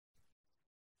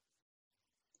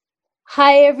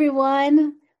Hi,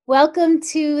 everyone. Welcome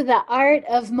to the Art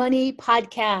of Money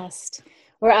podcast,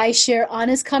 where I share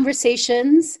honest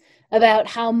conversations about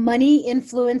how money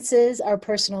influences our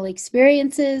personal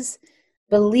experiences,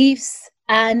 beliefs,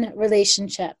 and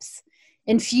relationships,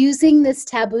 infusing this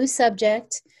taboo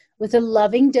subject with a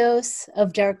loving dose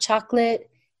of dark chocolate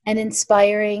and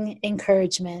inspiring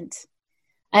encouragement.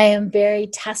 I am Barry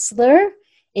Tessler,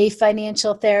 a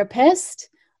financial therapist,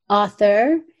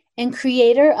 author, and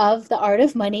creator of The Art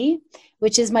of Money,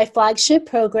 which is my flagship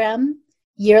program,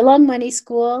 year-long money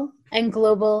school, and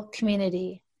global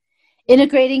community.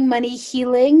 Integrating money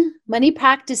healing, money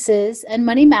practices, and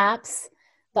money maps,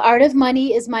 The Art of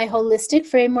Money is my holistic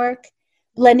framework,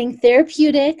 blending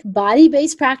therapeutic,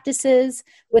 body-based practices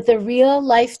with the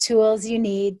real-life tools you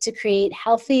need to create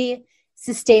healthy,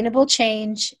 sustainable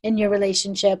change in your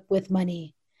relationship with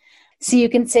money. So you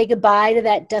can say goodbye to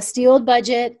that dusty old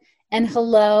budget and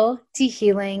hello to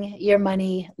healing your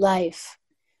money life.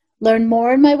 Learn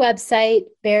more on my website,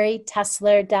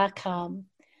 barrytessler.com.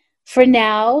 For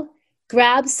now,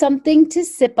 grab something to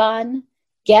sip on,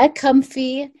 get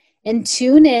comfy, and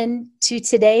tune in to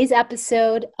today's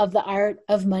episode of the Art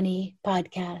of Money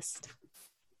podcast.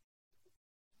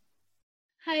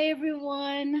 Hi,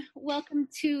 everyone. Welcome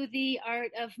to the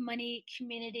Art of Money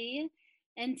community.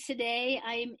 And today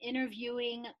I am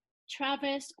interviewing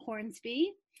Travis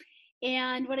Hornsby.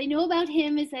 And what I know about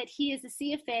him is that he is a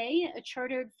CFA, a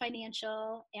chartered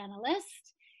financial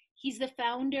analyst. He's the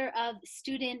founder of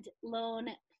Student Loan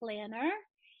Planner,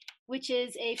 which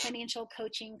is a financial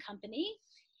coaching company.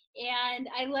 And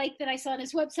I like that I saw on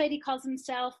his website, he calls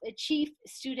himself a chief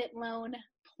student loan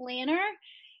planner.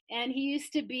 And he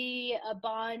used to be a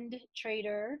bond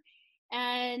trader.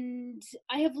 And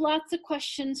I have lots of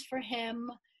questions for him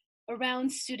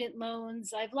around student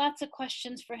loans. I have lots of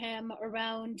questions for him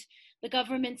around the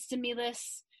government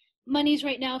stimulus monies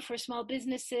right now for small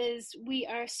businesses. We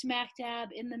are smack dab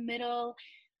in the middle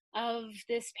of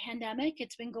this pandemic.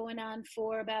 It's been going on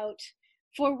for about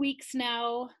 4 weeks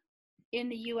now in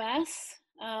the US.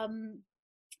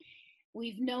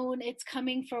 We've known it's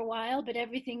coming for a while, but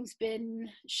everything's been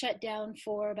shut down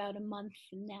for about a month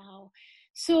now.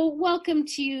 So welcome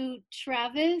to you,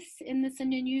 Travis, in this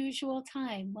unusual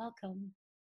time. Welcome.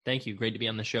 Thank you. Great to be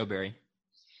on the show, Barry.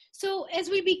 So as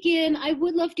we begin, I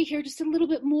would love to hear just a little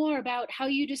bit more about how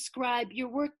you describe your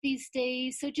work these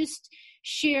days. So just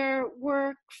share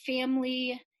work,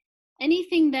 family,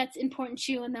 anything that's important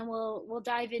to you, and then we'll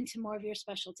dive into more of your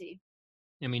specialty.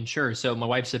 I mean, sure. So my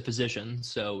wife's a physician,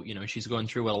 so she's going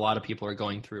through what a lot of people are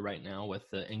going through right now with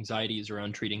the anxieties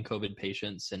around treating COVID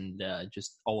patients and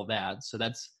just all of that. So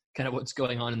that's kind of what's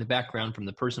going on in the background from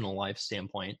the personal life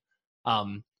standpoint.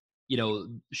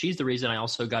 She's the reason I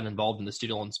also got involved in the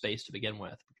student loan space to begin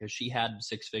with, because she had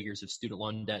 6 figures of student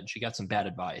loan debt and she got some bad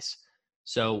advice.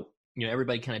 So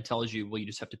everybody kind of tells you, well, you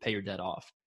just have to pay your debt off.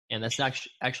 And that's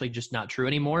actually just not true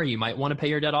anymore. You might want to pay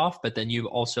your debt off, but then you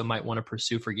also might want to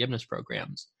pursue forgiveness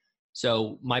programs.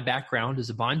 So my background as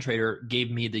a bond trader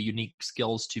gave me the unique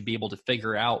skills to be able to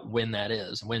figure out when that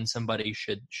is, when somebody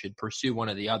should pursue one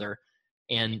or the other.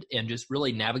 And just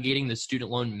really navigating the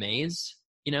student loan maze,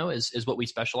 is what we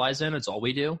specialize in. It's all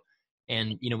we do.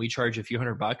 And, we charge a few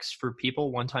 $100 for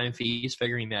people, one-time fees,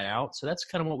 figuring that out. So that's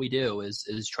kind of what we do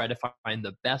is try to find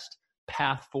the best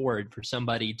path forward for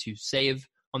somebody to save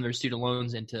on their student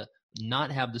loans and to not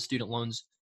have the student loans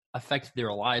affect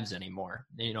their lives anymore.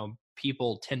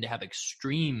 People tend to have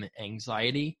extreme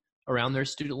anxiety around their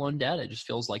student loan debt. It just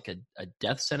feels like a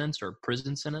death sentence or a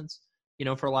prison sentence,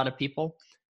 for a lot of people.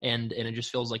 And it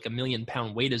just feels like a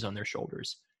 1,000,000-pound weight is on their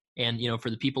shoulders. And, for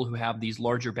the people who have these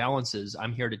larger balances,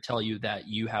 I'm here to tell you that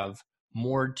you have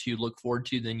more to look forward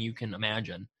to than you can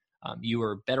imagine. You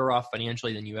are better off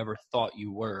financially than you ever thought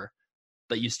you were,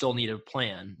 but you still need a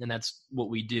plan. And that's what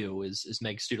we do is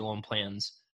make student loan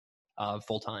plans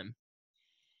full time.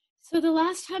 So the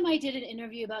last time I did an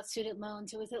interview about student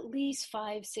loans, it was at least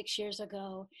 5-6 years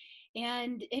ago.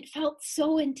 And it felt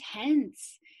so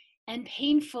intense and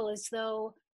painful, as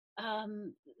though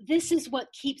this is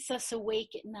what keeps us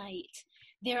awake at night.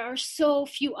 There are so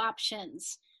few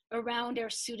options around our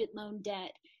student loan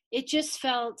debt. It just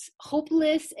felt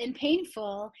hopeless and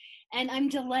painful. And I'm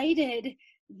delighted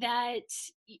that,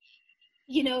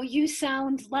 you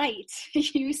sound light.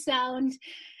 You sound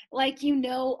like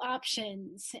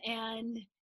options and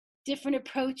different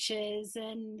approaches.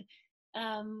 And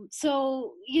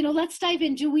so, let's dive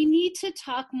in. Do we need to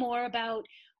talk more about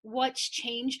what's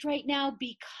changed right now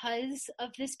because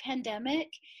of this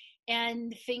pandemic,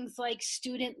 and things like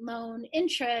student loan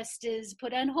interest is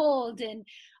put on hold, and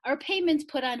our payments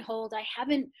put on hold. I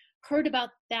haven't heard about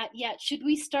that yet. Should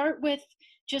we start with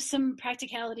just some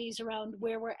practicalities around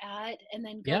where we're at and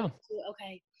then go Yeah. to,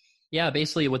 okay. Yeah,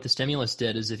 basically what the stimulus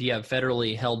did is if you have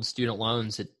federally held student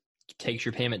loans, it takes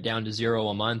your payment down to zero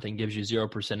a month and gives you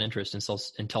 0% interest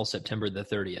until September the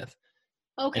 30th.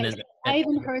 Okay, And so then, I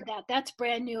haven't heard that. That's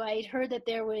brand new. I had heard that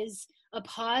there was a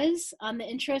pause on the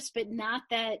interest, but not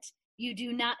that you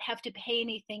do not have to pay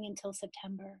anything until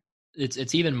September.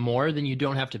 it's even more than you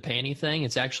don't have to pay anything.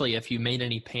 It's actually if you made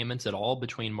any payments at all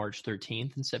between March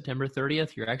 13th and September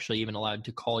 30th, you're actually even allowed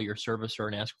to call your servicer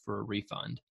and ask for a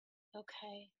refund.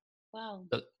 Okay. Wow.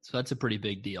 So that's a pretty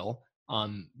big deal.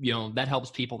 That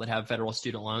helps people that have federal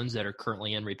student loans that are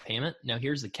currently in repayment. Now,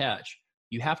 here's the catch.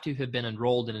 You have to have been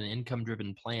enrolled in an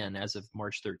income-driven plan as of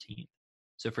March 13th.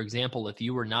 So, for example, if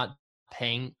you were not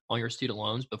paying on your student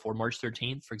loans before March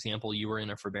 13th, for example, you were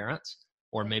in a forbearance,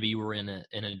 or maybe you were in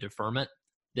a deferment,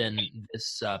 then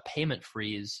this payment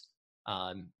freeze,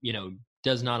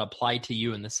 does not apply to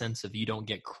you in the sense of you don't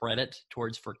get credit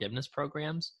towards forgiveness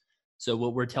programs. So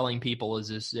what we're telling people is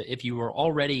this: if you were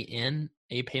already in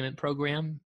a payment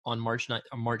program on March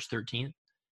 13th,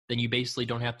 then you basically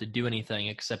don't have to do anything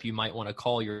except you might want to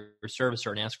call your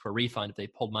servicer and ask for a refund if they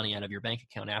pulled money out of your bank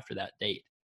account after that date.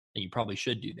 And you probably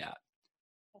should do that.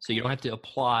 So you don't have to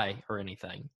apply or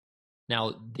anything.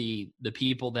 Now, the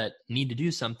people that need to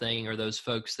do something are those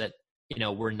folks that,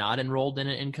 were not enrolled in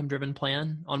an income-driven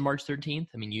plan on March 13th.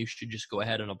 I mean, you should just go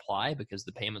ahead and apply because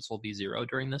the payments will be zero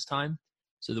during this time.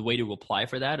 So the way to apply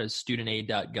for that is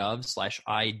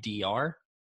studentaid.gov/IDR,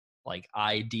 like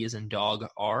ID as in dog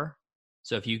R.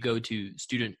 So if you go to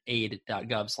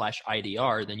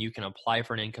studentaid.gov/IDR, then you can apply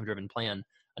for an income-driven plan.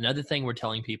 Another thing we're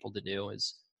telling people to do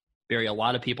is, Barry, a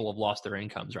lot of people have lost their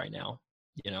incomes right now,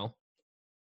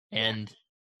 and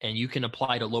you can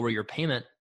apply to lower your payment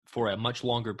for a much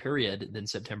longer period than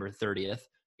September 30th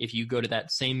if you go to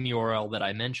that same URL that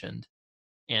I mentioned,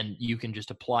 and you can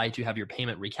just apply to have your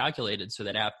payment recalculated so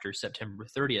that after September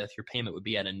 30th, your payment would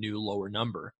be at a new lower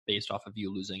number based off of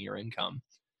you losing your income.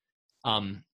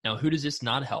 Now, who does this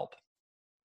not help?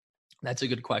 That's a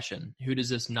good question. Who does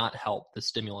this not help, the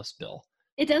stimulus bill?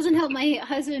 It doesn't help my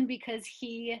husband because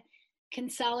he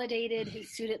consolidated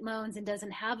his student loans and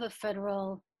doesn't have a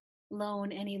federal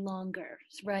loan any longer,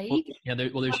 right?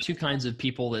 There's two kinds of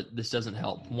people that this doesn't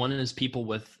help. One is people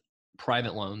with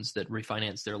private loans that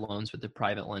refinance their loans with the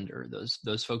private lender.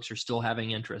 Those folks are still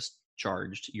having interest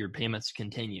charged. Your payments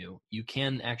continue. You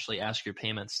can actually ask your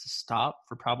payments to stop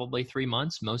for probably 3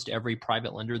 months. Most every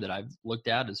private lender that I've looked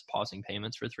at is pausing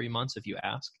payments for 3 months if you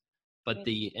ask, but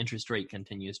the interest rate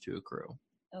continues to accrue,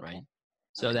 right?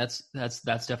 So that's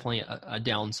definitely a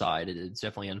downside. It's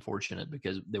definitely unfortunate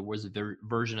because there was a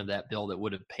version of that bill that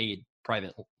would have paid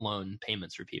private loan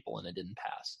payments for people and it didn't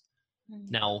pass.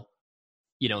 Now,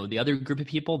 the other group of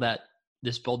people that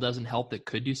this bill doesn't help that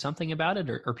could do something about it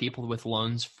are people with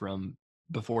loans from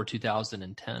before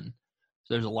 2010.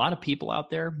 So there's a lot of people out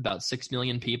there, about 6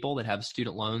 million people that have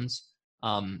student loans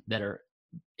that are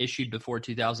issued before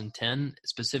 2010,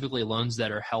 specifically loans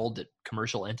that are held at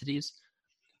commercial entities.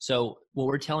 So what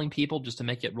we're telling people, just to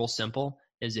make it real simple,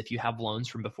 is if you have loans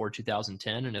from before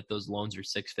 2010 and if those loans are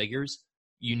six figures,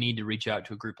 you need to reach out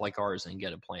to a group like ours and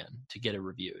get a plan to get it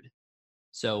reviewed.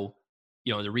 So,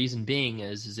 the reason being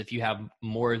is if you have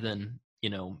more than,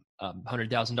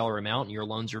 $100,000 amount and your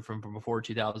loans are from before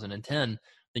 2010,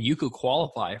 then you could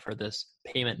qualify for this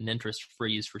payment and interest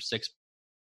freeze for 6,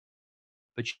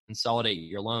 but you consolidate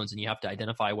your loans and you have to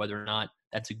identify whether or not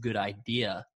that's a good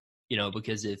idea.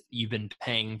 Because if you've been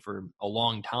paying for a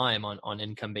long time on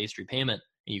income-based repayment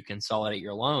and you consolidate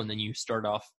your loan, then you start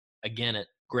off again at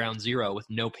ground zero with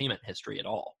no payment history at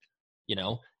all.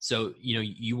 So,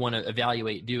 you want to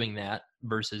evaluate doing that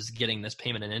versus getting this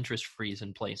payment and interest freeze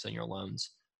in place on your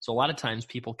loans. So a lot of times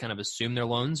people kind of assume their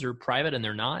loans are private and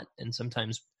they're not. And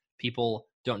sometimes people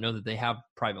don't know that they have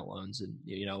private loans. And,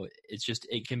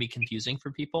 it can be confusing for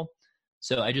people.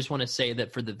 So I just want to say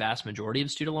that for the vast majority of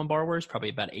student loan borrowers, probably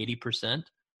about 80%,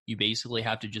 you basically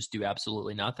have to just do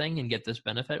absolutely nothing and get this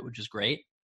benefit, which is great.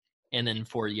 And then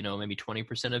for, maybe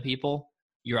 20% of people,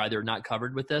 you're either not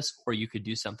covered with this or you could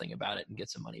do something about it and get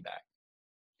some money back.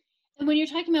 And when you're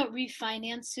talking about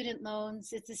refinance student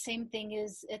loans, it's the same thing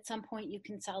as at some point you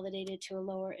consolidated to a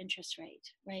lower interest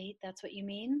rate, right? That's what you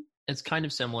mean? It's kind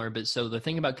of similar, but so the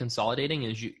thing about consolidating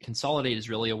is consolidate is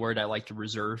really a word I like to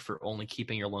reserve for only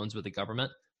keeping your loans with the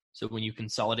government. So when you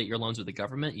consolidate your loans with the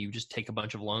government, you just take a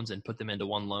bunch of loans and put them into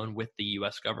one loan with the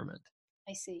U.S. government.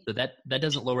 I see. So that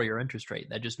doesn't lower your interest rate.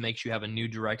 That just makes you have a new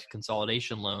direct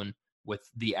consolidation loan with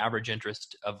the average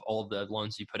interest of all of the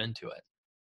loans you put into it.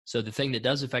 So the thing that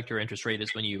does affect your interest rate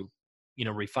is when you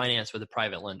refinance with a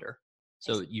private lender.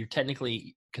 So you're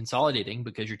technically consolidating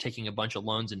because you're taking a bunch of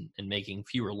loans and making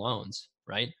fewer loans,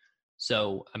 right?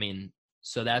 So, I mean,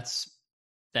 so that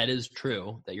is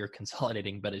true that you're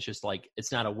consolidating, but it's just like,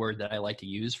 it's not a word that I like to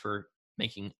use for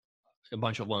making a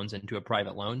bunch of loans into a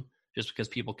private loan, just because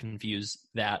people confuse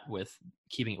that with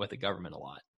keeping it with the government a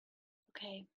lot.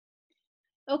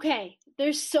 Okay.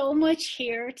 There's so much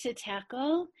here to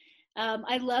tackle.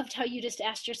 I loved how you just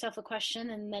asked yourself a question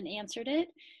and then answered it.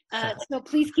 So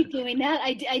please keep doing that.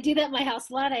 I do that in my house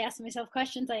a lot. I ask myself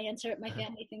questions. I answer it. My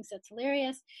family thinks that's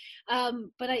hilarious.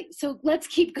 So let's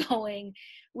keep going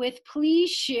with, please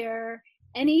share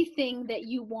anything that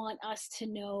you want us to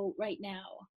know right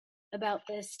now about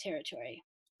this territory.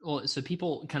 Well, so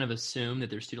people kind of assume that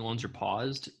their student loans are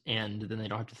paused and then they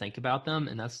don't have to think about them.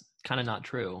 And that's kind of not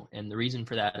true. And the reason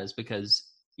for that is because,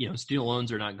 student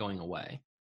loans are not going away,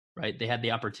 right? They had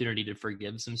the opportunity to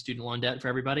forgive some student loan debt for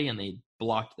everybody, and they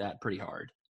blocked that pretty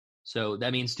hard. So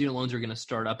that means student loans are going to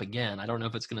start up again. I don't know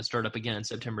if it's going to start up again on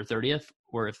September 30th,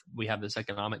 or if we have this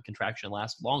economic contraction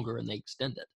last longer and they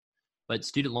extend it. But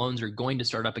student loans are going to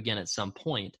start up again at some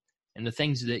point. And the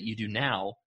things that you do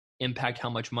now impact how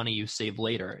much money you save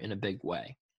later in a big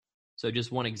way. So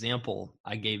just one example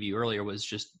I gave you earlier was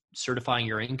just certifying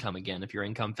your income again. If your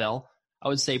income fell, I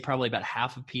would say probably about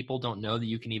half of people don't know that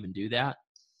you can even do that,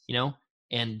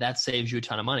 and that saves you a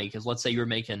ton of money. Because let's say you're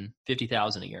making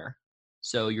 $50,000 a year.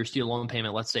 So your student loan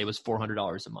payment, let's say, was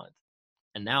 $400 a month.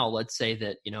 And now let's say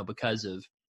that, because of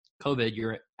COVID,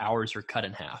 your hours are cut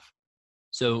in half.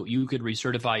 So you could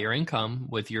recertify your income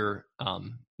with your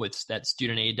with that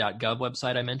studentaid.gov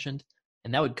website I mentioned,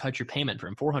 and that would cut your payment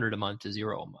from $400 a month to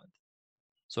 $0 a month.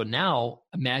 So now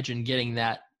imagine getting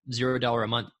that $0 a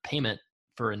month payment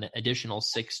for an additional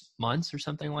 6 months or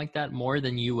something like that, more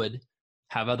than you would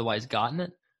have otherwise gotten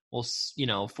it. Well,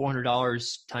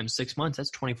 $400 times 6 months,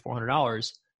 that's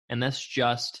 $2,400, and that's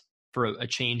just for a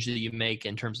change that you make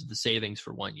in terms of the savings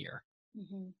for 1 year.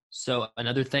 Mm-hmm. So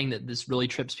another thing that this really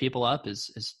trips people up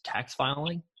is tax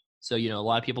filing. So, a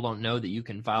lot of people don't know that you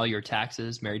can file your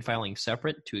taxes, married filing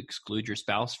separate, to exclude your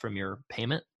spouse from your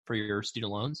payment for your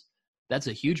student loans. That's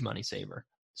a huge money saver.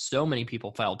 So many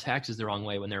people file taxes the wrong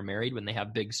way when they're married, when they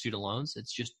have big student loans.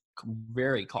 It's just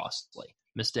very costly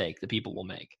mistake that people will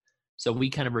make. So we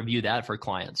kind of review that for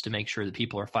clients to make sure that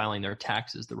people are filing their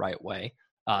taxes the right way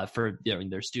for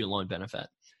their student loan benefit.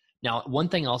 Now, one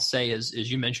thing I'll say is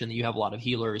you mentioned that you have a lot of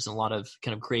healers and a lot of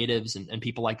kind of creatives and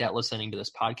people like that listening to this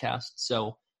podcast.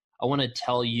 So I want to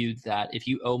tell you that if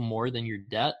you owe more than your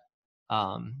debt,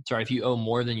 if you owe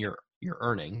more than you're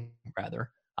earning, rather,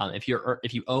 if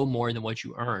you owe more than what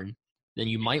you earn, then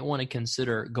you might want to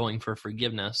consider going for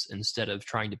forgiveness instead of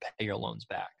trying to pay your loans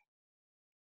back.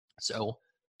 So,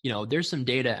 there's some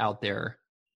data out there,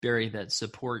 Barry, that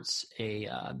supports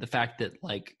the fact that,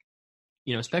 like,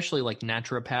 especially like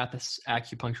naturopaths,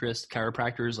 acupuncturists,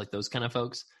 chiropractors, like those kind of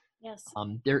folks. Yes.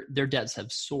 Their debts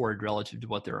have soared relative to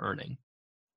what they're earning.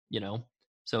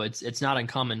 So it's not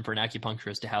uncommon for an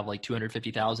acupuncturist to have like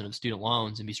 $250,000 of student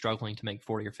loans and be struggling to make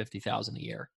 $40,000 or $50,000 a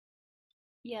year.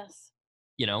 Yes.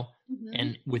 Mm-hmm.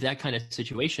 And with that kind of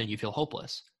situation, you feel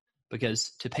hopeless,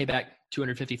 because to pay back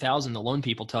 $250,000, the loan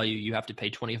people tell you have to pay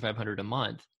 $2,500 a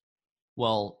month.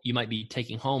 Well, you might be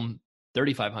taking home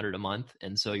 $3,500 a month,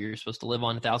 and so you're supposed to live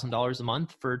on $1,000 a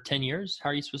month for 10 years. How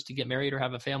are you supposed to get married or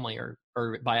have a family or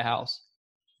buy a house?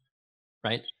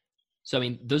 Right? So, I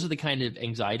mean, those are the kind of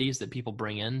anxieties that people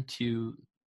bring into,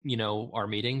 our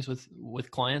meetings with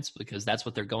clients, because that's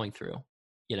what they're going through.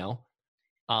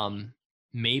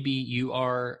 Maybe you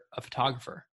are a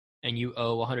photographer and you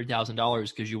owe $100,000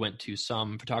 because you went to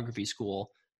some photography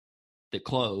school that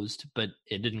closed, but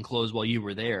it didn't close while you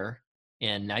were there.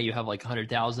 And now you have like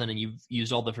 100,000 and you've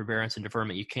used all the forbearance and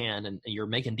deferment you can, and you're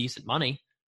making decent money.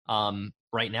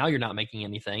 Right now you're not making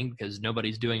anything because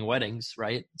nobody's doing weddings,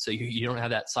 right? So you don't have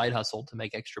that side hustle to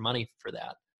make extra money for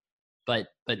that. But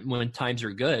when times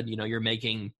are good, you're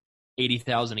making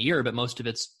 $80,000 a year, but most of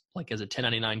it's like as a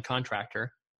 1099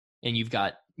 contractor, and you've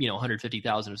got,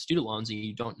 $150,000 of student loans, and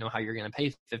you don't know how you're going to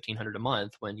pay $1,500 a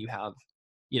month when you have,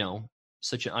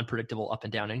 such an unpredictable up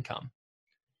and down income.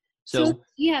 So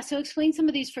explain some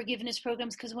of these forgiveness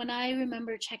programs, because when I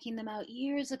remember checking them out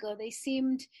years ago, they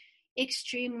seemed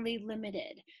extremely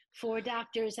limited for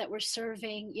doctors that were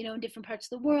serving, in different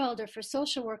parts of the world, or for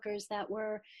social workers that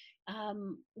were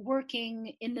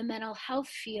working in the mental health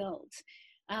field.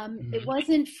 Mm-hmm. It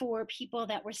wasn't for people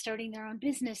that were starting their own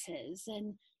businesses.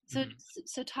 And so, mm-hmm.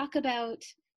 So talk about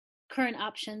current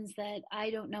options that I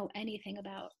don't know anything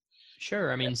about.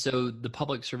 Sure. I mean, so the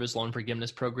Public Service Loan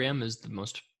Forgiveness Program is the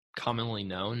most commonly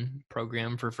known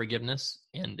program for forgiveness.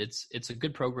 And it's a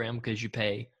good program because you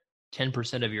pay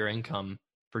 10% of your income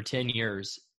for 10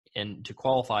 years. And to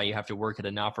qualify, you have to work at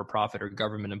a not-for-profit or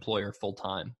government employer full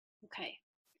time. Okay.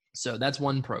 So that's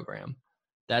one program.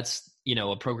 That's,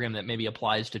 a program that maybe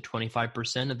applies to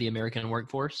 25% of the American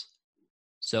workforce.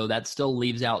 So that still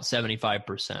leaves out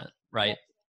 75%, right?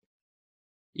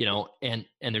 And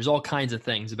there's all kinds of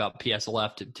things about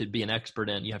PSLF to be an expert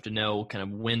in. You have to know kind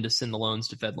of when to send the loans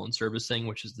to Fed Loan Servicing,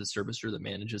 which is the servicer that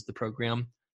manages the program.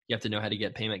 You have to know how to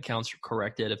get payment counts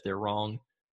corrected if they're wrong.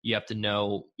 You have to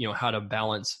know, how to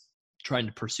balance trying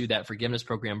to pursue that forgiveness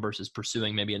program versus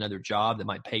pursuing maybe another job that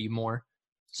might pay you more.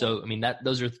 So,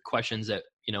 those are questions that,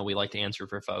 we like to answer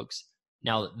for folks.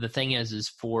 Now, the thing is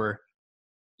for,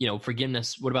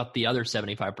 forgiveness, what about the other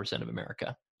 75% of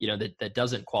America, that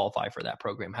doesn't qualify for that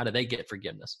program? How do they get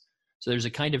forgiveness? So there's a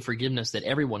kind of forgiveness that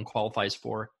everyone qualifies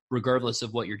for, regardless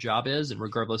of what your job is and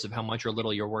regardless of how much or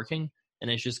little you're working. And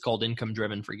it's just called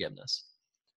income-driven forgiveness.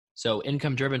 So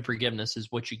income-driven forgiveness is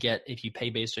what you get if you pay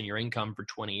based on your income for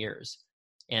 20 years.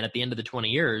 And at the end of the 20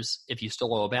 years, if you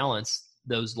still owe a balance,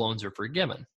 those loans are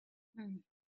forgiven.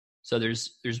 So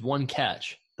there's one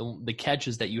catch. The catch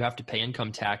is that you have to pay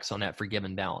income tax on that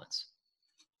forgiven balance.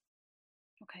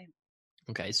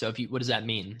 Okay. So what does that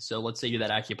mean? So let's say you're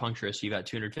that acupuncturist, you've got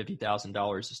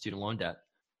 $250,000 of student loan debt.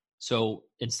 So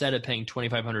instead of paying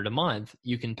 $2,500 a month,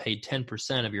 you can pay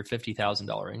 10% of your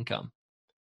 $50,000 income,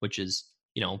 which is,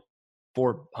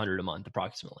 $400 a month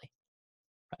approximately,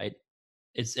 right?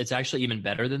 It's actually even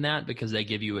better than that because they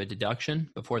give you a deduction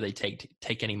before they take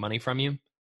any money from you,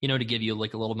 to give you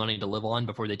like a little money to live on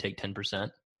before they take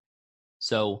 10%.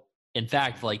 So in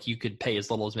fact, like you could pay as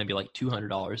little as maybe like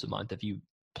 $200 a month if you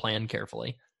plan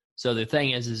carefully. So the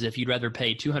thing is if you'd rather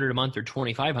pay $200 a month or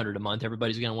 $2,500 a month,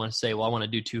 everybody's going to want to say, well, I want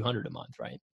to do $200 a month,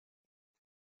 right?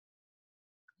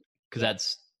 Because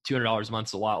that's $200 a month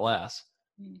is a lot less.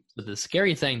 But the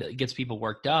scary thing that gets people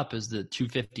worked up is the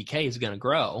 $250K is going to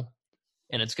grow,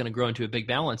 and it's going to grow into a big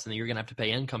balance, and then you're going to have to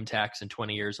pay income tax in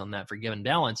 20 years on that forgiven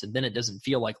balance, and then it doesn't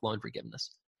feel like loan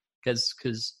forgiveness.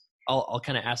 Because I'll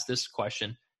kind of ask this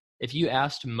question. If you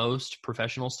asked most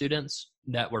professional students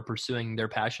that were pursuing their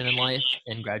passion in life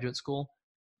in graduate school,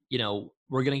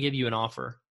 we're going to give you an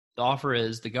offer. The offer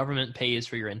is the government pays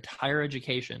for your entire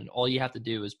education. All you have to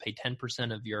do is pay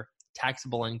 10% of your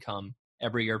taxable income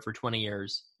every year for 20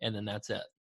 years, and then that's it.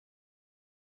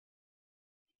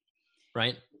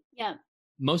 Right? Yeah.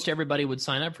 Most everybody would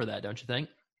sign up for that, don't you think?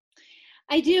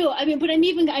 I do. But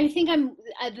I think I'm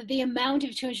the amount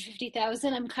of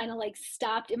 250,000. I'm kind of like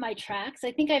stopped in my tracks.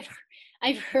 I think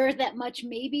I've heard that much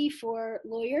maybe for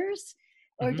lawyers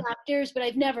or doctors, but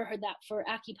I've never heard that for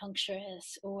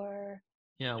acupuncturists or.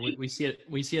 Yeah, we see it.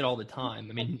 We see it all the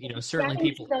time. Certainly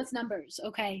people. Those numbers,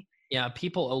 okay. Yeah,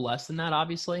 people owe less than that.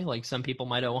 Obviously, like some people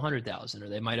might owe 100,000, or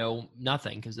they might owe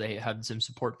nothing because they have some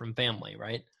support from family,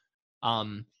 right?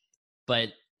 But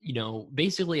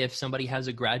basically, if somebody has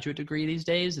a graduate degree these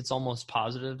days, it's almost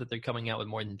positive that they're coming out with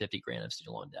more than 50 grand of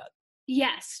student loan debt.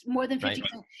 Yes, more than 50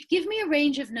 grand. Give me a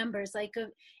range of numbers,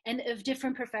 of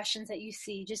different professions that you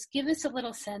see. Just give us a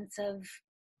little sense of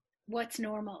what's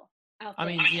normal out there.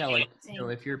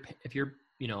 If your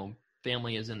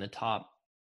family is in the top,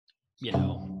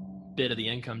 bit of the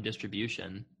income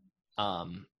distribution,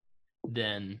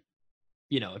 then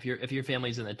if your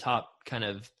family's in the top kind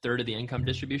of third of the income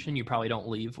distribution, you probably don't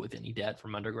leave with any debt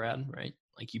from undergrad, right?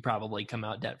 Like you probably come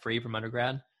out debt free from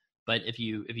undergrad. But if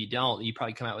you don't, you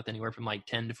probably come out with anywhere from like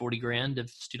 10 to 40 grand of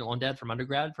student loan debt from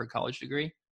undergrad for a college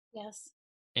degree. Yes.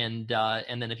 And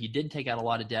then if you did take out a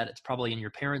lot of debt, it's probably in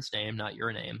your parents' name, not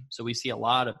your name. So we see a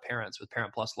lot of parents with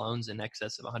Parent Plus loans in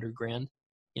excess of 100 grand.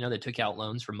 They took out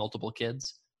loans for multiple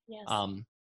kids. Yes.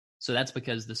 So that's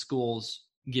because the schools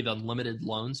give unlimited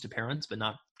loans to parents, but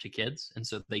not to kids. And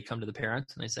so they come to the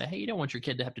parents and they say, hey, you don't want your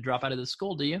kid to have to drop out of the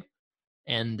school, do you?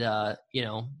 And,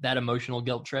 that emotional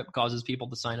guilt trip causes people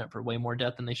to sign up for way more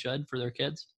debt than they should for their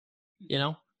kids,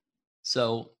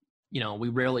 So, we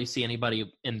rarely see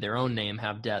anybody in their own name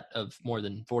have debt of more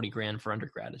than 40 grand for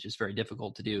undergrad. It's just very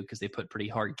difficult to do because they put pretty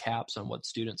hard caps on what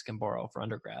students can borrow for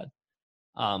undergrad.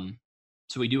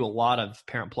 So we do a lot of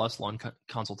Parent Plus loan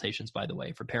consultations, by the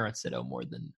way, for parents that owe more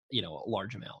than, a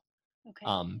large amount. Okay.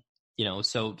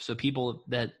 So people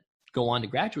that go on to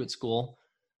graduate school,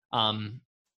 I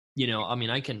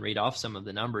can read off some of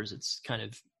the numbers. It's kind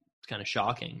of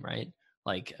shocking, right?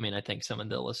 Like, I think some of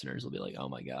the listeners will be like, oh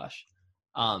my gosh.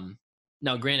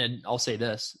 Now granted, I'll say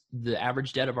this, the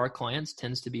average debt of our clients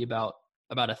tends to be about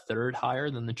a third higher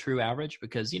than the true average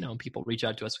because, people reach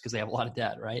out to us because they have a lot of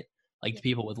debt, right? Like the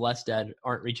people with less debt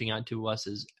aren't reaching out to us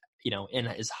in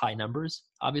as high numbers,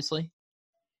 obviously,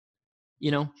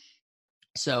 you know?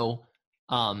 So,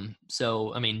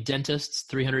 I mean, dentists,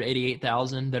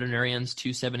 388,000, veterinarians,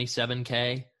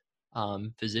 277K,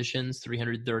 physicians,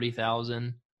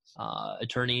 330,000,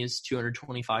 attorneys,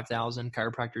 225,000,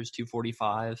 chiropractors,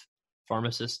 245,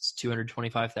 pharmacists,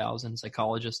 225,000,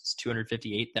 psychologists,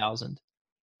 258,000,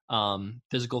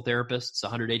 physical therapists,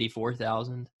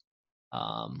 184,000.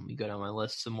 You go down my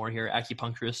list some more here.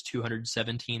 Acupuncturists,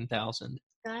 217,000.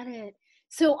 Got it.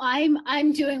 So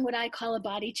I'm doing what I call a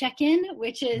body check-in,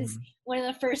 which is one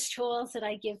of the first tools that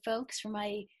I give folks for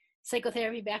my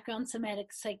psychotherapy background, somatic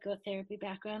psychotherapy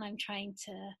background. I'm trying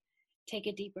to take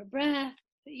a deeper breath.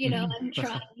 I'm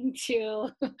trying to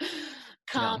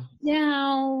calm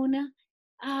down.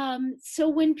 So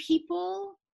when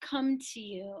people come to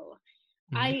you,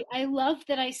 I love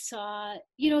that I saw,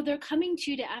 they're coming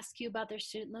to you to ask you about their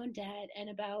student loan debt and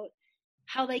about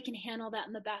how they can handle that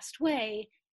in the best way.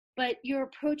 But you're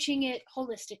approaching it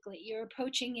holistically. You're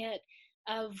approaching it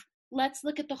of, let's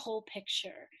look at the whole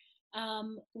picture.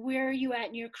 Where are you at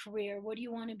in your career? What do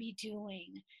you want to be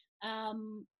doing?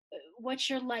 What's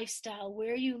your lifestyle?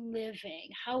 Where are you living?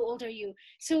 How old are you?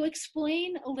 So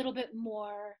explain a little bit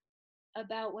more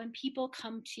about when people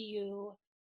come to you,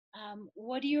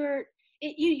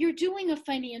 you're doing a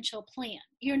financial plan.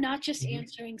 You're not just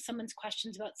answering someone's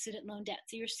questions about student loan debt.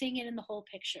 So you're seeing it in the whole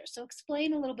picture. So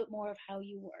explain a little bit more of how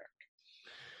you work.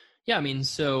 Yeah, I mean,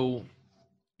 so,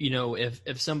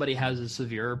 if somebody has a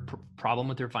severe problem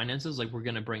with their finances, like, we're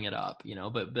going to bring it up,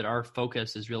 but our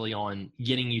focus is really on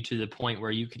getting you to the point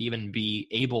where you could even be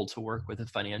able to work with a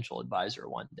financial advisor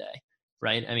one day,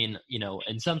 right? I mean,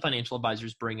 and some financial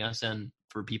advisors bring us in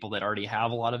for people that already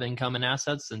have a lot of income and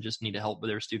assets and just need to help with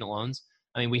their student loans.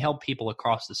 I mean, we help people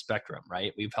across the spectrum,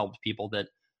 right? We've helped people that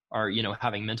are,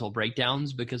 having mental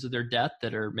breakdowns because of their debt,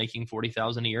 that are making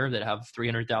 $40,000 a year, that have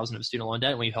 $300,000 of student loan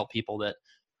debt. And we've helped people that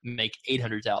make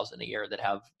 $800,000 a year that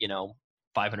have,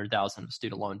 $500,000 of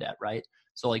student loan debt, right?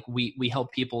 So like we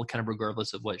help people kind of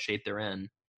regardless of what shape they're in.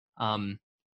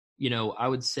 I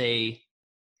would say,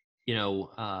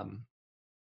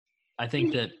 I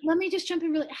think that. Let me just jump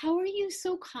in really. How are you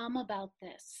so calm about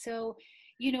this? So,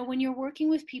 when you're working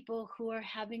with people who are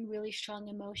having really strong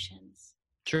emotions.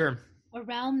 Sure.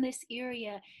 Around this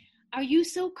area, are you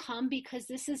so calm because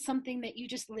this is something that you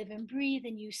just live and breathe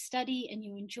and you study and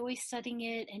you enjoy studying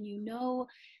it and you know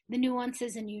the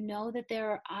nuances and you know that there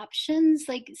are options?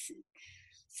 Like,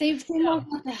 say more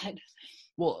about that.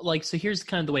 Well, so here's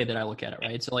kind of the way that I look at it,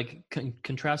 right? So like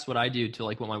contrast what I do to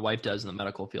like what my wife does in the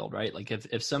medical field, right? Like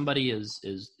if somebody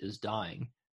is dying,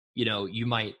 you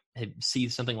might see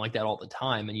something like that all the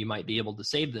time and you might be able to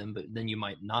save them, but then you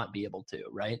might not be able to,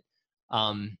 right?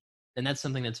 And that's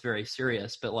something that's very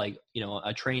serious, but like,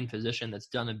 a trained physician that's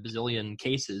done a bazillion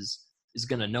cases is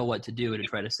going to know what to do to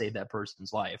try to save that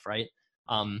person's life, right?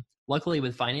 Luckily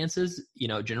with finances,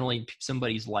 generally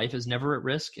somebody's life is never at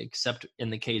risk, except in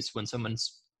the case when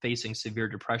someone's facing severe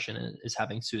depression and is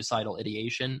having suicidal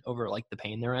ideation over like the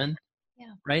pain they're in.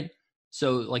 Yeah. Right.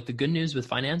 So like the good news with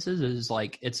finances is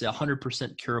like, it's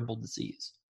 100% curable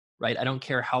disease, right? I don't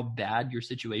care how bad your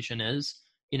situation is,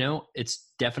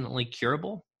 it's definitely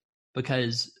curable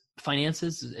because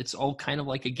finances, it's all kind of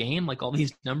like a game. Like all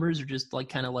these numbers are just like,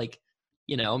 kind of like,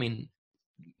 I mean,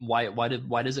 why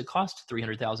does it cost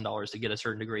 $300,000 to get a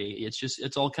certain degree?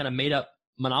 It's all kind of made up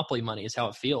monopoly money is how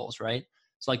it feels, right?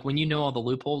 It's like when you know all the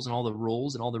loopholes and all the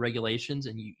rules and all the regulations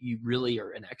and you really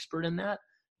are an expert in that,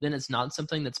 then it's not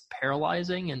something that's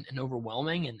paralyzing and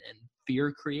overwhelming and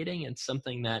fear creating. It's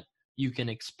something that you can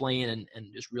explain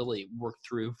and just really work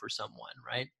through for someone,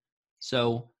 right?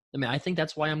 So, I mean, I think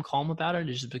that's why I'm calm about it,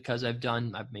 is just because I've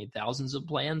made thousands of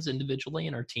plans individually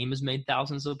and our team has made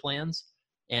thousands of plans.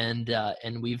 And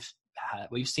we've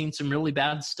seen some really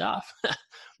bad stuff.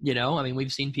 I mean,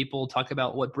 we've seen people talk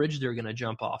about what bridge they're going to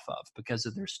jump off of because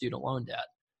of their student loan debt.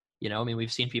 I mean,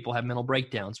 we've seen people have mental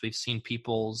breakdowns. We've seen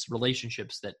people's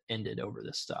relationships that ended over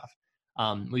this stuff.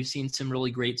 We've seen some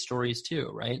really great stories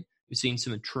too, right? We've seen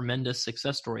some tremendous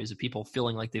success stories of people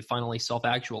feeling like they finally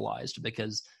self-actualized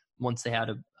because once they had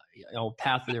a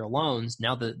path for their loans,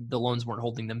 now the loans weren't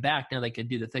holding them back. Now they could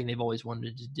do the thing they've always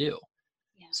wanted to do.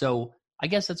 Yeah. So I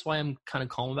guess that's why I'm kind of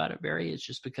calm about it, Barry. It's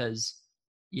just because,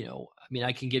 I mean,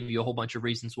 I can give you a whole bunch of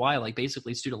reasons why. Like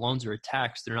basically student loans are a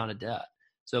tax. They're not a debt.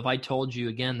 So if I told you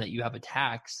again that you have a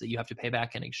tax that you have to pay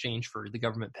back in exchange for the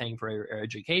government paying for your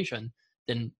education,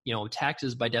 then,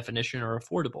 taxes by definition are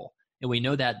affordable. And we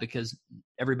know that because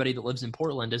everybody that lives in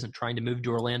Portland isn't trying to move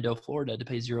to Orlando, Florida to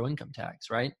pay zero income tax,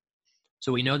 right?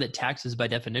 So we know that taxes by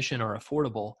definition are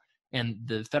affordable. And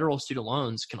the federal student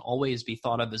loans can always be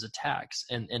thought of as a tax.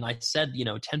 And I said,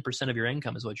 10% of your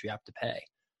income is what you have to pay.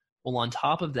 Well, on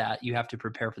top of that, you have to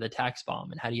prepare for the tax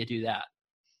bomb. And how do you do that?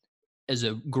 As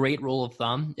a great rule of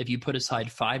thumb, if you put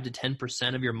aside 5 to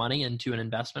 10% of your money into an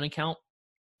investment account,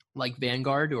 like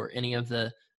Vanguard or any of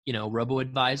the, robo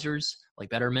advisors like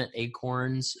Betterment,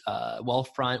 Acorns,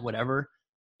 Wealthfront, whatever,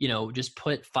 just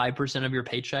put 5% of your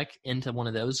paycheck into one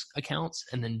of those accounts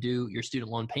and then do your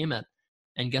student loan payment.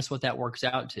 And guess what that works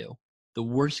out to? The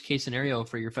worst case scenario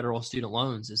for your federal student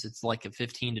loans is it's like a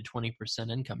 15 to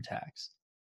 20% income tax.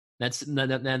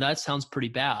 That sounds pretty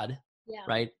bad,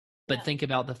 right? But think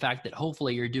about the fact that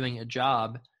hopefully you're doing a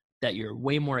job that you're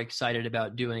way more excited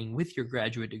about doing with your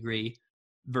graduate degree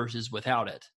versus without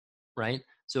it, right?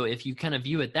 So if you kind of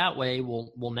view it that way,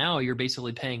 well, now you're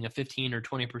basically paying a 15 or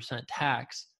 20%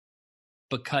 tax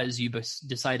because you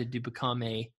decided to become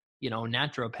a,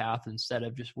 naturopath instead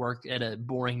of just work at a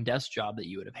boring desk job that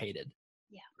you would have hated,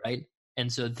 right?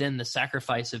 And so then the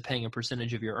sacrifice of paying a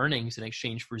percentage of your earnings in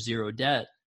exchange for zero debt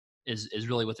is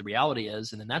really what the reality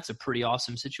is. And then that's a pretty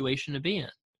awesome situation to be in,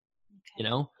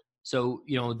 So,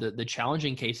 the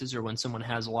challenging cases are when someone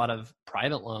has a lot of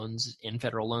private loans and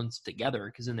federal loans together,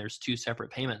 because then there's two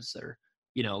separate payments that are,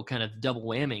 kind of double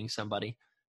whamming somebody.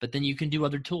 But then you can do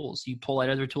other tools. You pull out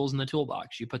other tools in the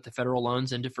toolbox. You put the federal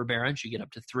loans into forbearance. You get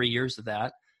up to 3 years of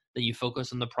that. Then you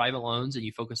focus on the private loans and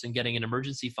you focus on getting an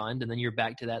emergency fund. And then you're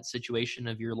back to that situation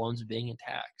of your loans being in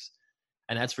tax.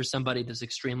 And that's for somebody that's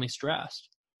extremely stressed.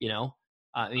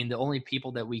 The only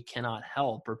people that we cannot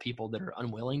help are people that are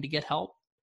unwilling to get help.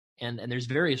 And there's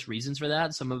various reasons for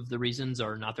that. Some of the reasons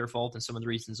are not their fault and some of the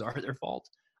reasons are their fault.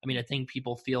 I think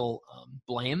people feel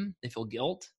blame, they feel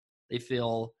guilt, they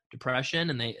feel depression,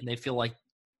 and they feel like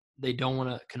they don't want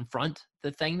to confront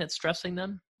the thing that's stressing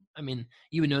them.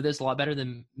 You would know this a lot better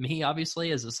than me,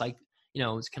 obviously, as it's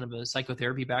kind of a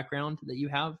psychotherapy background that you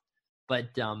have. But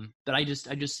I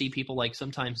just see people like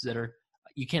sometimes that are,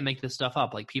 you can't make this stuff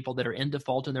up, like people that are in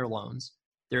default in their loans,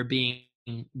 they're being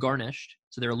garnished,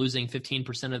 so they're losing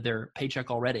 15% of their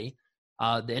paycheck already.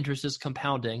 The interest is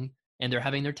compounding, and they're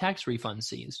having their tax refund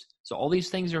seized. So all these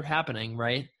things are happening,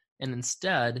 right? And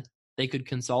instead, they could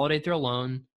consolidate their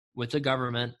loan with the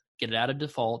government, get it out of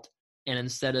default, and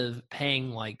instead of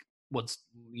paying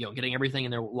getting everything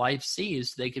in their life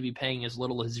seized, they could be paying as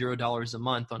little as $0 a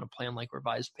month on a plan like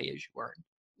Revised Pay As You Earn.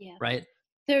 Yeah. Right.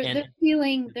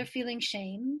 They're feeling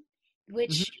shame,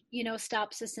 which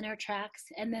stops us in our tracks,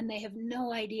 and then they have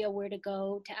no idea where to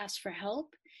go to ask for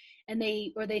help, and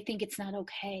they think it's not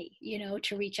okay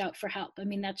to reach out for help.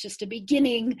 That's just a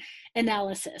beginning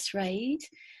analysis, right?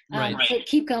 Right. So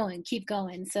keep going.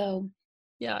 So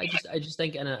yeah, I just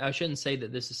think, and I shouldn't say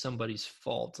that this is somebody's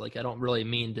fault, like I don't really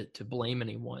mean to blame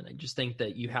anyone. I just think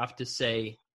that you have to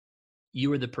say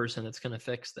you are the person that's going to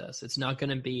fix this. It's not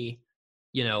going to be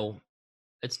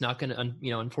it's not going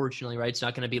to, unfortunately, right? It's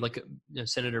not going to be like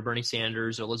Senator Bernie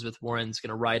Sanders or Elizabeth Warren's going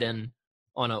to ride in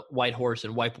on a white horse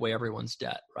and wipe away everyone's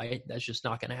debt, right? That's just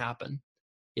not going to happen.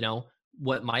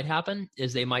 What might happen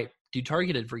is they might do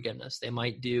targeted forgiveness. They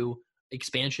might do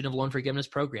expansion of loan forgiveness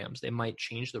programs. They might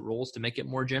change the rules to make it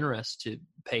more generous to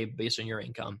pay based on your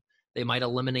income. They might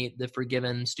eliminate the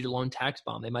forgiven student loan tax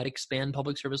bomb. They might expand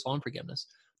public service loan forgiveness.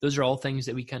 Those are all things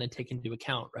that we kind of take into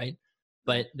account, right?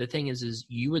 But the thing is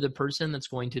you are the person that's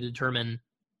going to determine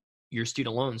your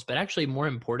student loans. But actually, more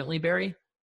importantly, Barry,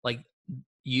 like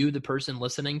you, the person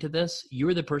listening to this, you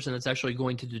are the person that's actually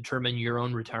going to determine your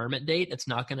own retirement date. It's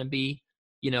not going to be,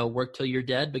 work till you're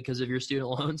dead because of your student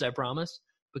loans, I promise.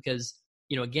 Because,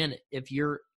 again, if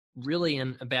you're really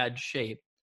in a bad shape,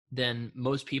 then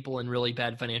most people in really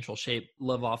bad financial shape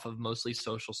live off of mostly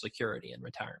Social Security and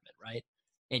retirement, right?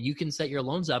 And you can set your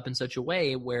loans up in such a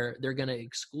way where they're going to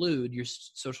exclude your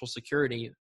Social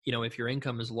Security, if your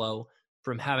income is low,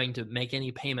 from having to make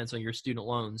any payments on your student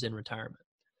loans in retirement.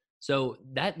 So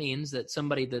that means that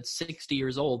somebody that's 60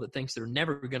 years old that thinks they're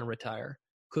never going to retire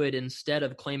could, instead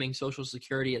of claiming Social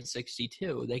Security at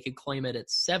 62, they could claim it at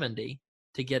 70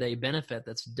 to get a benefit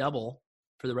that's double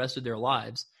for the rest of their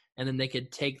lives. And then they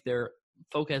could take their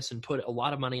focus and put a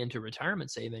lot of money into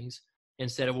retirement savings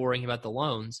instead of worrying about the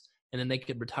loans. And then they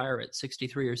could retire at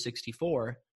 63 or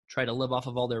 64, try to live off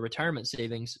of all their retirement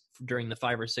savings during the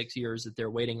 5 or 6 years that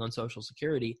they're waiting on Social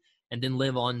Security, and then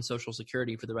live on Social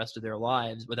Security for the rest of their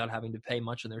lives without having to pay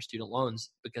much on their student loans,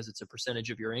 because it's a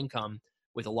percentage of your income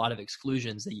with a lot of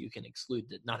exclusions that you can exclude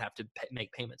to not have to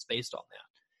make payments based on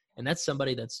that. And that's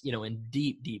somebody that's, in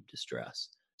deep, deep distress.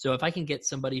 So if I can get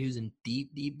somebody who's in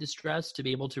deep, deep distress to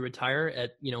be able to retire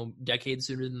at, decades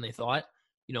sooner than they thought,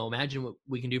 imagine what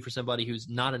we can do for somebody who's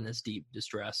not in this deep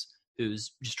distress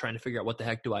who's just trying to figure out what the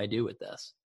heck do I do with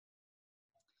this.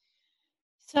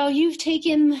 So you've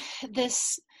taken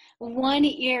this one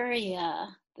area,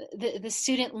 the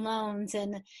student loans,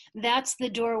 and that's the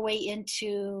doorway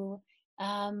into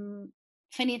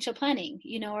financial planning,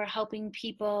 or helping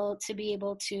people to be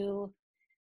able to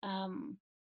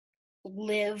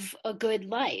live a good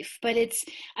life. But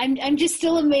I'm just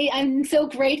still amazed. I'm so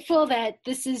grateful that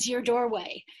this is your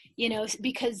doorway,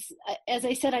 because as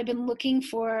I said, I've been looking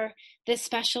for this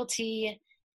specialty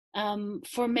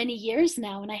for many years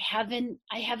now, and I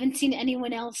haven't seen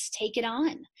anyone else take it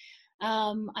on.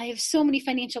 I have so many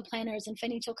financial planners and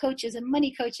financial coaches and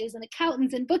money coaches and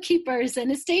accountants and bookkeepers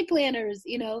and estate planners,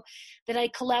 that I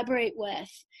collaborate with.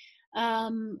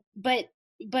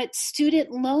 But student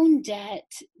loan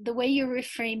debt, the way you're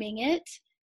reframing it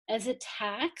as a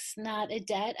tax, not a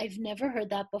debt, I've never heard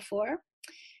that before.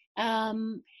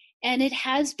 And it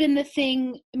has been the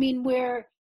thing, where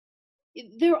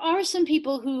there are some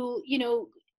people who,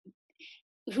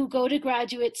 who go to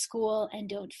graduate school and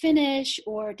don't finish,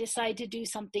 or decide to do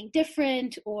something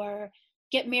different, or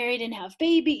get married and have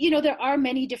baby. There are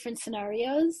many different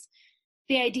scenarios.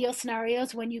 The ideal scenario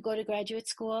is when you go to graduate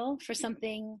school for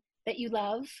something that you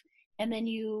love, and then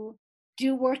you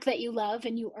do work that you love,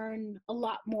 and you earn a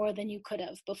lot more than you could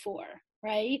have before,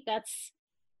 right? That's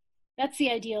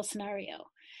the ideal scenario.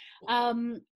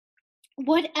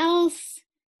 What else?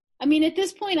 At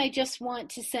this point, I just want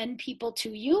to send people to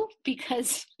you,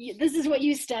 because this is what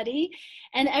you study,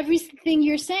 and everything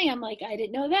you're saying, I'm like, I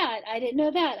didn't know that. I didn't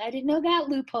know that. I didn't know that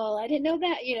loophole. I didn't know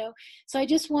that, So I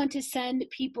just want to send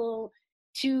people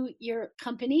to your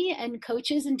company and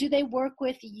coaches. And do they work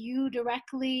with you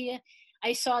directly?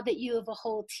 I saw that you have a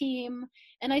whole team,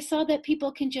 and I saw that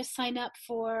people can just sign up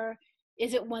for,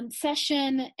 is it one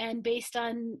session, and based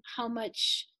on how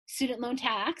much student loan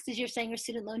tax, as you're saying, or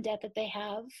student loan debt that they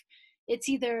have, it's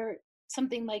either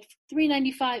something like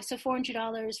 $395, so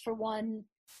 $400 for one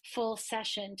full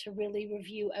session to really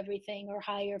review everything, or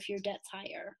higher if your debt's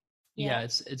higher. Yeah,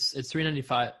 it's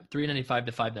 $395 to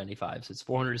 $595, so it's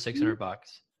 $400 to $600.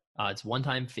 It's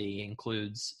one-time fee,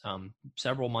 includes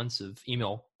several months of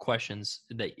email questions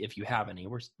that if you have any.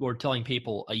 We're telling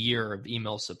people a year of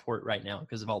email support right now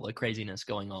because of all the craziness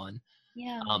going on.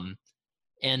 Yeah.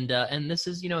 And this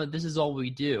is all we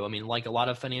do. Like a lot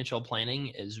of financial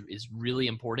planning is really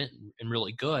important and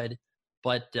really good,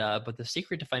 but the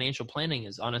secret to financial planning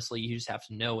is, honestly, you just have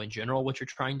to know in general what you're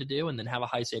trying to do, and then have a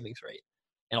high savings rate.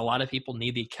 And a lot of people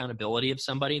need the accountability of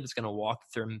somebody that's going to walk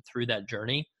them through that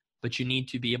journey, but you need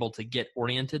to be able to get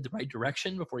oriented the right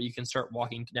direction before you can start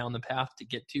walking down the path to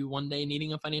get to one day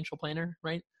needing a financial planner,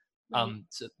 right? Right.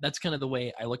 So that's kind of the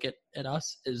way I look at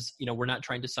us is, we're not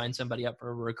trying to sign somebody up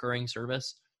for a recurring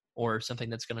service or something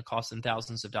that's going to cost them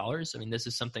thousands of dollars. This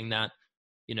is something that,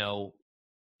 just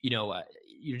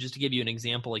to give you an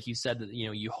example, like you said, that,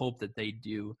 you hope that they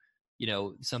do,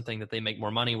 something that they make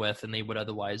more money with than they would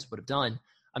otherwise would have done.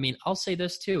 I'll say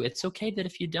this too. It's okay that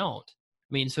if you don't.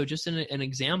 So just an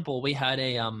example, we had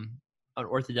an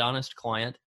orthodontist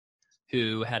client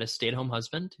who had a stay-at-home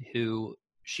husband who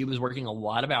she was working a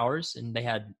lot of hours, and they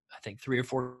had, I think, 3 or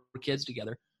 4 kids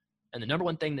together. And the number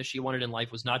one thing that she wanted in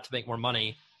life was not to make more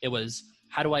money. It was,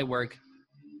 how do I work?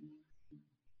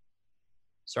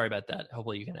 Sorry about that.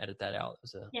 Hopefully you can edit that out.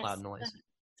 It was a loud noise.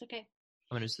 It's okay.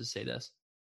 I'm going to just say this.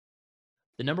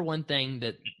 The number one thing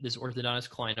that this orthodontist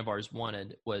client of ours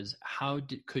wanted was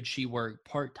could she work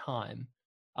part-time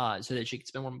so that she could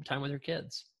spend more time with her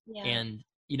kids. Yeah. And,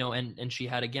 and she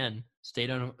had, again,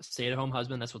 stay-at-home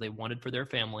husband. That's what they wanted for their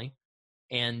family.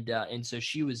 And so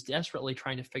she was desperately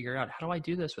trying to figure out, how do I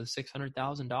do this with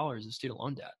 $600,000 of student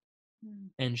loan debt?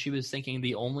 And she was thinking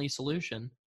the only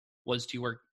solution was to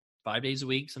work 5 days a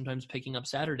week, sometimes picking up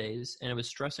Saturdays, and it was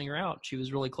stressing her out. She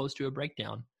was really close to a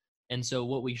breakdown. And so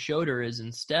what we showed her is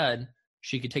instead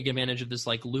she could take advantage of this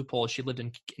loophole. She lived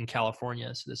in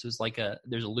California. So this was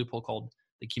there's a loophole called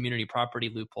the community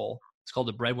property loophole. It's called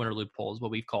the breadwinner loophole is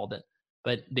what we've called it.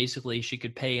 But basically she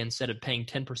could pay, instead of paying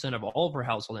 10% of all of her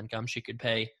household income, she could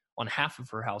pay on half of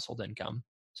her household income.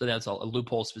 So that's a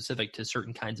loophole specific to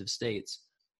certain kinds of states.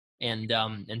 And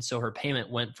so her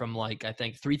payment went from I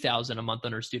think $3,000 a month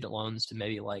on her student loans to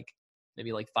maybe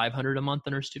 $500 a month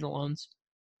on her student loans.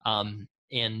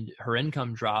 And her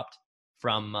income dropped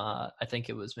from I think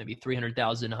it was maybe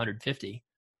 $300,000 to $150,000.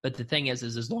 But the thing is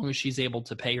as long as she's able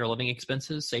to pay her living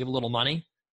expenses, save a little money,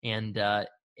 and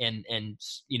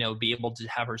be able to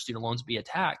have her student loans be a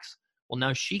tax, well,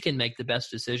 now she can make the best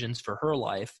decisions for her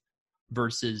life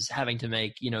versus having to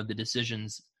make the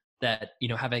decisions that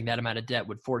having that amount of debt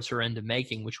would force her into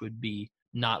making, which would be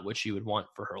not what she would want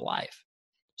for her life.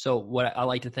 So what I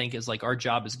like to think is like our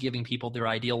job is giving people their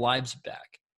ideal lives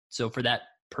back. So for that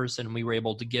person, we were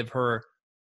able to give her,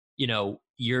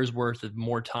 years worth of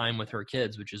more time with her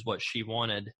kids, which is what she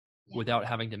wanted, without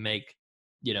having to make,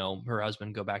 her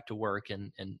husband go back to work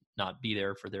and not be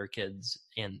there for their kids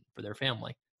and for their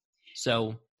family.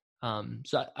 So, in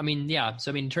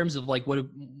terms of like what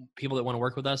people that want to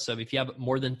work with us. So if you have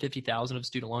more than 50,000 of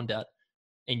student loan debt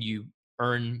and you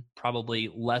earn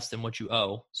probably less than what you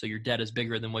owe, so your debt is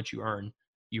bigger than what you earn,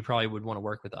 you probably would want to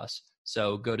work with us.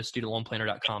 So go to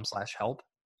studentloanplanner.com/help.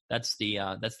 That's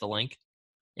the link.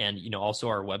 And, also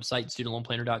our website,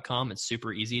 studentloanplanner.com. It's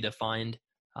super easy to find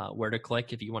where to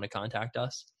click if you want to contact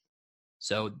us.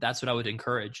 So that's what I would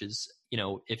encourage is,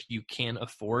 if you can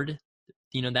afford,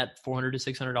 that $400 to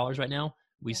 $600 right now,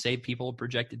 we save people a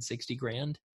projected 60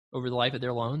 grand over the life of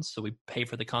their loans. So we pay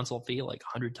for the consult fee like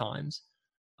 100 times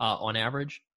on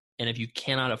average. And if you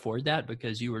cannot afford that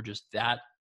because you are just that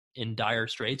in dire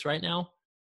straits right now,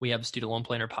 we have a Student Loan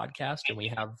Planner podcast, and we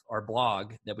have our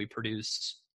blog that we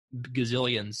produce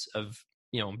gazillions of,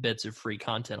 bits of free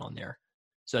content on there.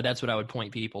 So that's what I would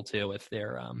point people to if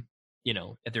they're,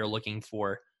 if they're looking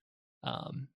for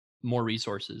more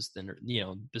resources than,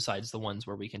 besides the ones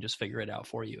where we can just figure it out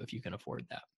for you if you can afford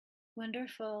that.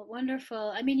 Wonderful.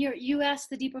 Wonderful. I mean, you ask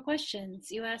the deeper questions.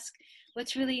 You ask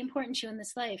what's really important to you in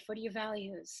this life. What are your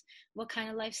values? What kind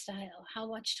of lifestyle? How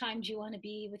much time do you want to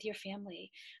be with your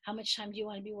family? How much time do you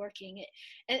want to be working?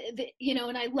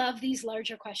 And I love these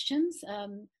larger questions.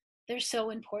 They're so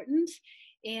important.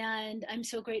 And I'm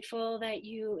so grateful that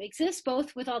you exist,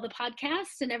 both with all the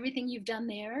podcasts and everything you've done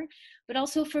there, but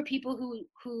also for people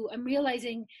who I'm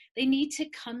realizing they need to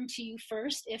come to you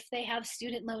first if they have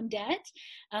student loan debt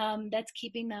that's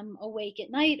keeping them awake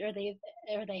at night, or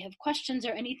they have questions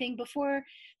or anything before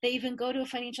they even go to a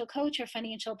financial coach or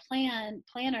financial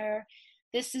planner.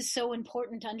 This is so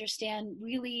important to understand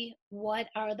really what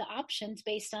are the options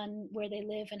based on where they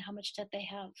live and how much debt they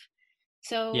have.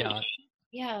 So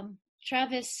yeah.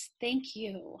 Travis, thank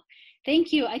you.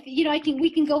 Thank you. I think we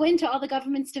can go into all the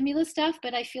government stimulus stuff,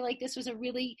 but I feel like this was a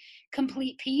really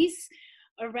complete piece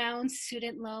around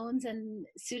student loans and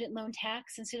student loan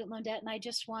tax and student loan debt. And I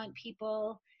just want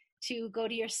people to go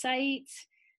to your site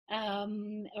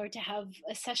or to have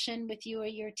a session with you or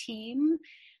your team.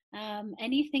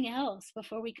 Anything else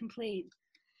before we complete?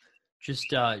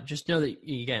 Just know that,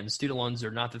 again, student loans are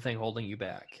not the thing holding you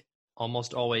back.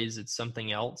 Almost always it's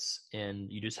something else,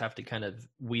 and you just have to kind of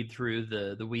weed through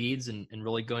the weeds and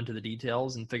really go into the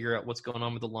details and figure out what's going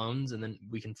on with the loans, and then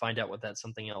we can find out what that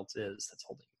something else is that's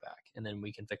holding you back, and then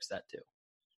we can fix that too.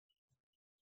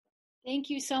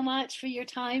 Thank you so much for your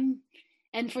time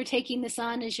and for taking this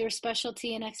on as your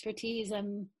specialty and expertise.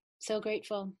 I'm so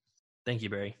grateful. Thank you,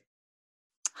 Barry.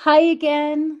 Hi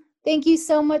again. Thank you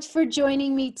so much for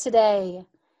joining me today.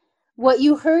 What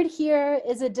you heard here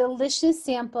is a delicious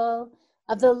sample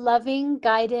of the loving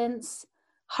guidance,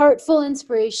 heartful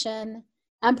inspiration,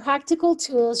 and practical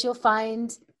tools you'll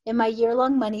find in my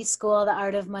year-long money school, The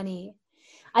Art of Money.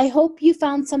 I hope you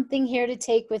found something here to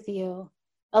take with you,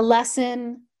 a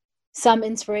lesson, some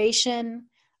inspiration,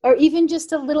 or even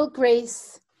just a little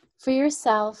grace for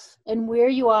yourself and where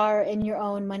you are in your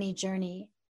own money journey.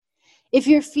 If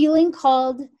you're feeling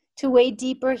called to wade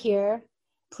deeper here,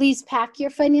 please pack your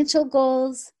financial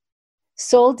goals,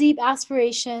 soul deep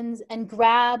aspirations, and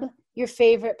grab your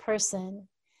favorite person.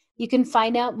 You can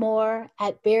find out more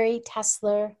at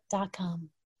barrytessler.com.